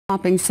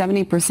Whopping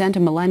 70%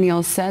 of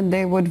millennials said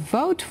they would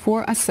vote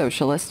for a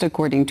socialist,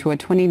 according to a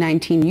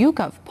 2019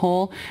 YouGov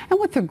poll. And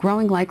with the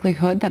growing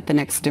likelihood that the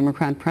next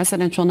Democrat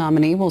presidential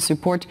nominee will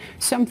support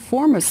some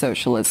form of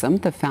socialism,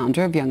 the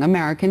founder of Young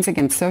Americans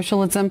Against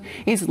Socialism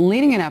is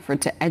leading an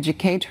effort to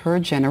educate her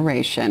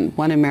generation.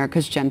 One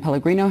America's Jen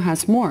Pellegrino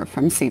has more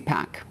from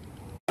CPAC.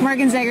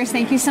 Morgan Zegers,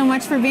 thank you so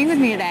much for being with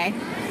me today.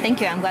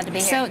 Thank you. I'm glad to be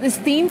here. So this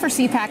theme for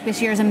CPAC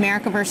this year is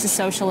America versus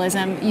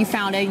Socialism. You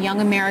founded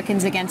Young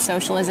Americans Against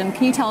Socialism.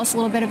 Can you tell us a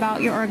little bit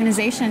about your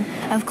organization?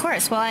 Of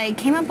course. Well, I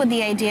came up with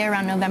the idea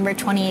around November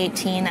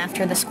 2018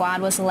 after the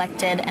squad was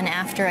elected and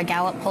after a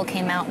Gallup poll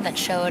came out that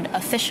showed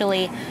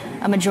officially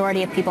a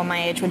majority of people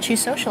my age would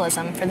choose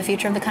socialism for the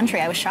future of the country.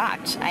 I was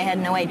shocked. I had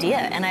no idea.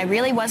 And I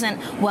really wasn't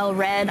well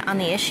read on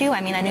the issue.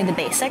 I mean, I knew the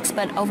basics,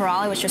 but overall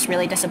I was just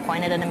really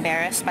disappointed and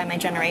embarrassed by my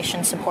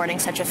generation supporting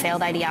such a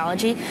failed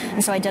ideology.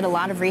 And so I did a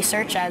lot of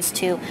research as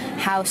to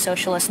how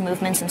socialist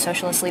movements and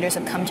socialist leaders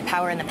have come to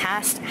power in the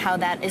past, how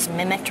that is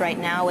mimicked right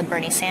now with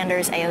Bernie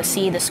Sanders,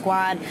 AOC, the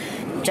Squad,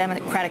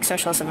 Democratic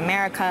Socialists of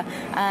America,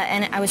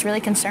 and I was really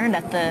concerned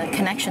at the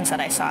connections that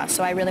I saw.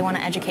 So I really want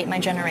to educate my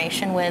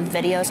generation with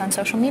videos on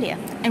social media.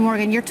 And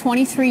Morgan, you're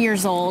 23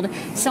 years old.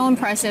 So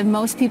impressive.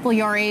 Most people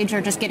your age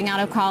are just getting out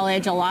of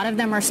college. A lot of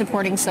them are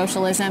supporting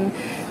socialism.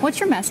 What's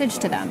your message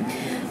to them?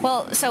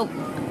 Well, so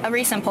a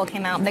recent poll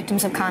came out,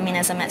 Victims of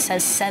Communism. It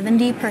says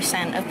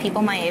 70% of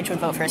people my age would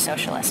vote for a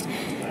socialist.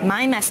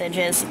 My message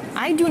is,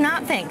 I do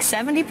not think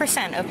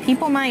 70% of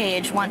people my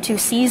age want to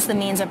seize the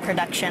means of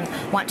production,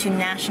 want to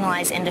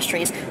nationalize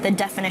industries, the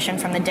definition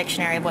from the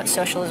dictionary of what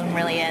socialism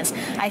really is.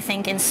 I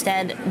think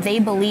instead they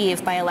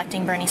believe by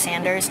electing Bernie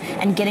Sanders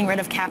and getting rid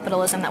of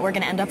capitalism that we're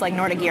going to end up like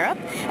Nordic Europe.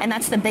 And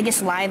that's the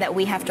biggest lie that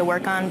we have to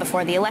work on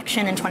before the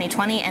election in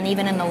 2020 and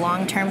even in the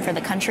long term for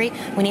the country.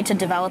 We need to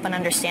develop an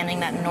understanding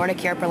that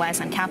Nordic Europe relies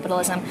on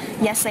capitalism.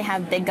 Yes, they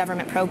have big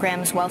government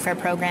programs, welfare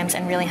programs,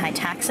 and really high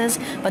taxes,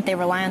 but they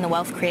rely on the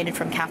wealth created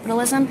from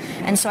capitalism.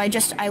 And so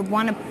I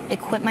want to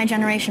equip my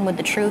generation with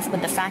the truth,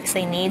 with the facts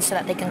they need so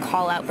that they can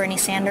call out Bernie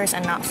Sanders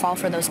and not fall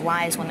for those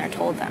lies when they're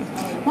told them.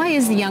 Why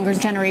is the younger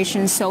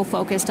generation so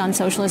focused on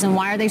socialism?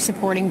 Why are they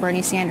supporting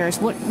Bernie Sanders?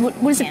 What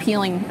is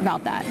appealing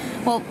about that?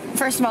 Well,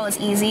 first of all, it's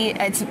easy.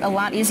 It's a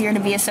lot easier to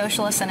be a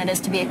socialist than it is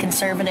to be a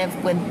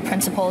conservative with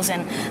principles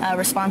and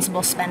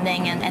responsible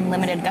spending and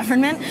limited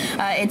government.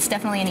 It's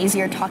definitely an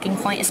easier talking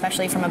point,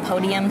 especially from a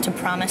podium, to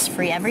promise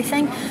free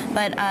everything.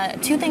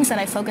 But two things that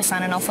I focus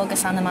on, and I'll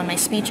focus on them on my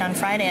speech on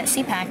Friday at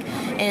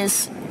CPAC,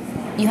 is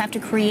you have to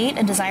create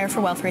a desire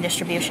for wealth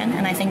redistribution,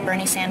 and I think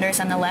Bernie Sanders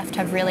and the left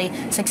have really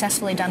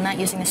successfully done that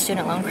using the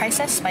student loan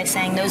crisis by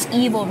saying those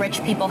evil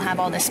rich people have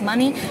all this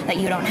money that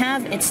you don't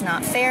have. It's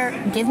not fair.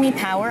 Give me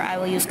power. I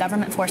will use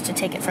government force to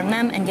take it from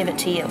them and give it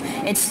to you.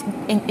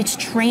 It's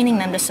training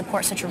them to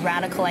support such a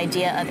radical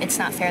idea of it's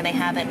not fair they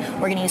have it.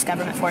 We're going to use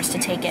government force to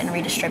take it and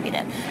redistribute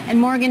it. And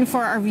Morgan,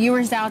 for our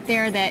viewers out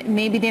there that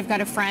maybe they've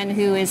got a friend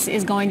who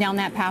is going down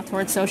that path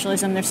towards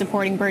socialism, they're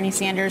supporting Bernie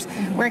Sanders,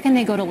 where can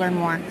they go to learn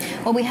more?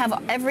 Well, we have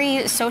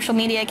every social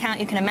media account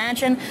you can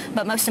imagine,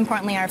 but most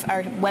importantly, our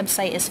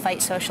website is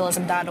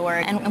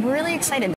fightsocialism.org, and we're really excited.